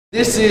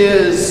This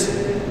is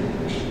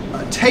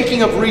a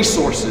taking of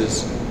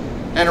resources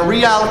and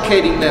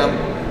reallocating them,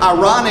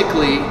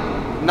 ironically,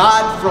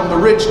 not from the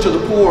rich to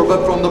the poor,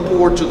 but from the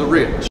poor to the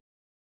rich.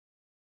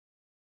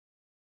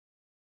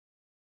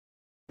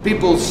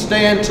 People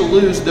stand to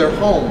lose their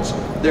homes,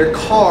 their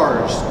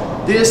cars.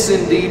 This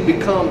indeed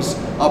becomes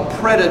a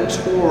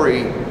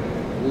predatory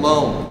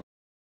loan.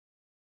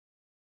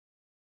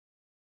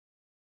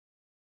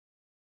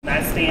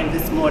 I stand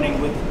this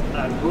morning with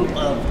a group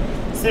of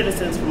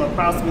citizens from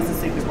across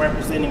Mississippi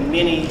representing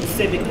many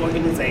civic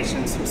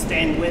organizations who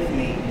stand with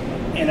me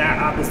in our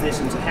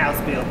opposition to House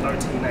Bill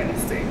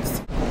 1396.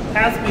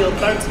 House Bill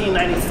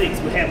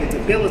 1396 would have a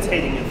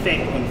debilitating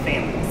effect on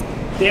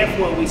families.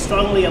 Therefore, we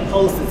strongly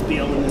oppose this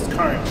bill in its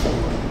current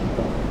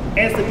form.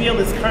 As the bill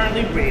is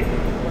currently written,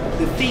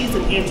 the fees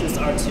and interest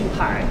are too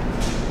high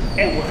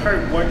and will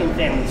hurt working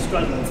families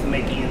struggling to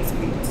make ends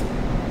meet.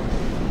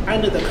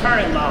 Under the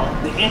current law,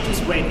 the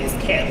interest rate is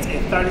capped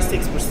at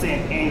 36%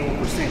 annual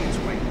percentage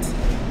rate.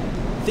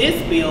 This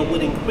bill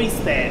would increase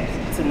that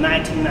to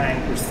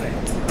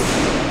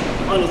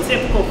 99%. On a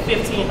typical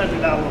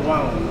 $1,500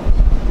 loan,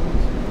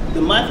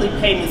 the monthly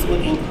payments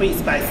would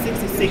increase by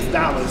 $66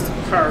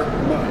 per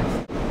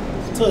month.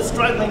 To a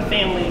struggling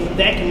family,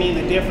 that can mean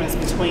the difference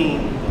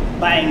between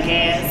buying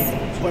gas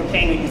or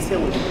paying a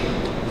utility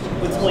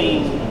bill,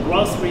 between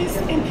groceries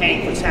and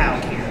paying for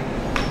child care.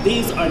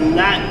 These are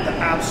not the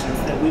options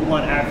that we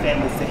want our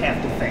families to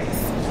have to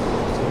face.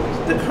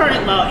 The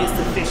current law is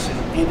sufficient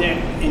and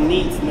it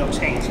needs no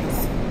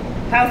changes.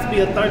 House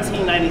Bill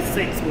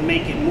 1396 will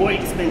make it more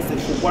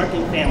expensive for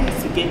working families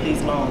to get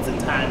these loans in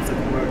times of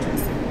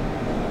emergency.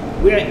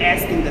 We are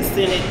asking the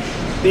Senate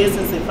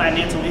Business and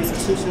Financial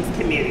Institutions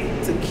Committee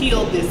to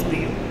kill this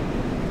bill.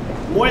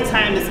 More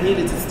time is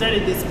needed to study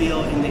this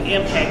bill and the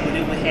impact that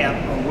it will have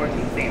on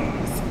working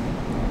families.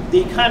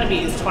 The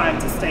economy is trying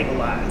to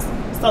stabilize.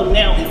 So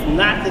now is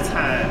not the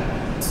time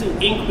to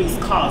increase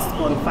costs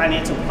on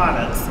financial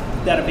products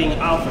that are being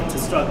offered to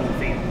struggling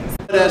families.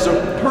 As a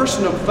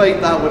person of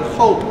faith, I would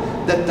hope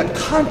that the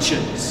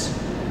conscience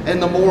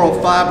and the moral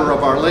fiber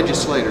of our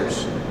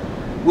legislators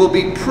will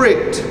be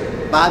pricked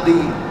by the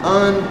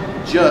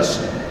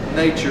unjust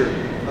nature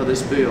of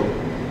this bill.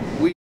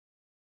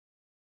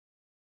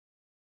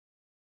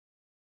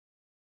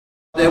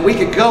 That we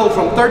could go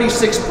from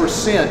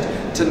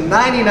 36% to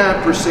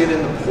 99%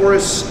 in the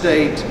poorest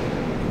state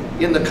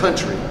in the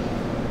country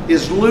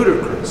is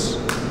ludicrous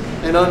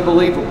and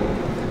unbelievable.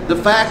 The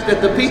fact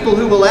that the people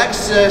who will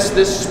access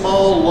this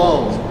small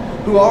loan,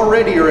 who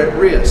already are at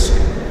risk,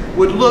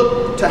 would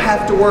look to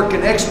have to work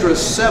an extra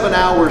 7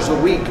 hours a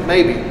week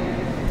maybe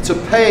to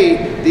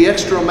pay the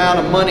extra amount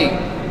of money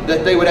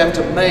that they would have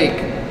to make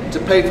to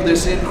pay for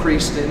this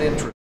increase in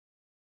interest.